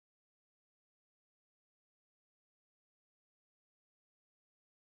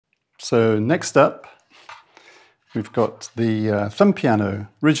So next up, we've got the thumb piano,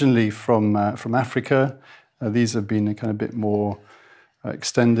 originally from Africa. These have been a kind of bit more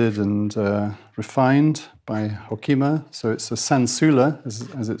extended and refined by Hokema. So it's a Sansula,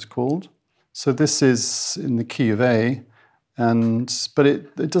 as it's called. So this is in the key of A, but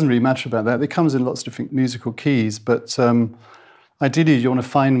it doesn't really matter about that. It comes in lots of different musical keys, but ideally you want to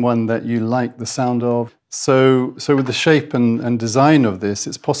find one that you like the sound of. So with the shape and design of this,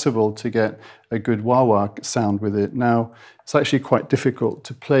 it's possible to get a good wah-wah sound with it. Now, it's actually quite difficult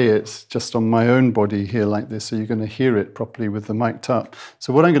to play it just on my own body here like this, so you're going to hear it properly with the mic'd up.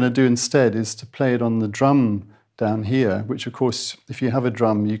 So what I'm going to do instead is to play it on the drum down here, which of course, if you have a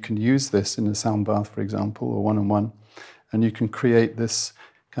drum, you can use this in a sound bath, for example, or one-on-one, and you can create this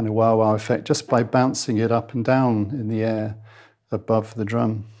kind of wah-wah effect just by bouncing it up and down in the air above the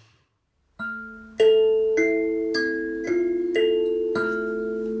drum.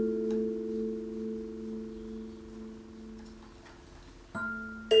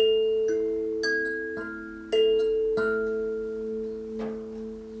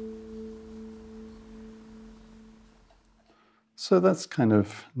 So that's kind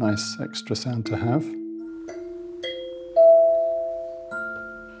of nice extra sound to have.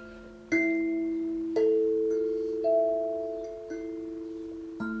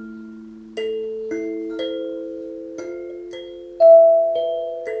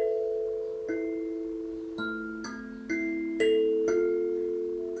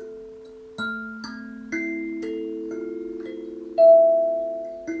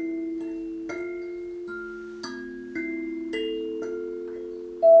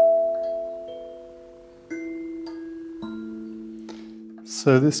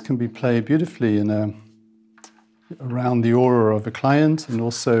 So this can be played beautifully around the aura of a client and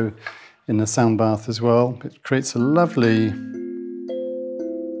also in a sound bath as well. It creates a lovely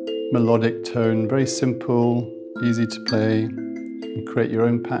melodic tone, very simple, easy to play. You can create your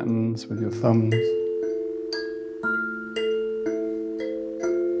own patterns with your thumbs.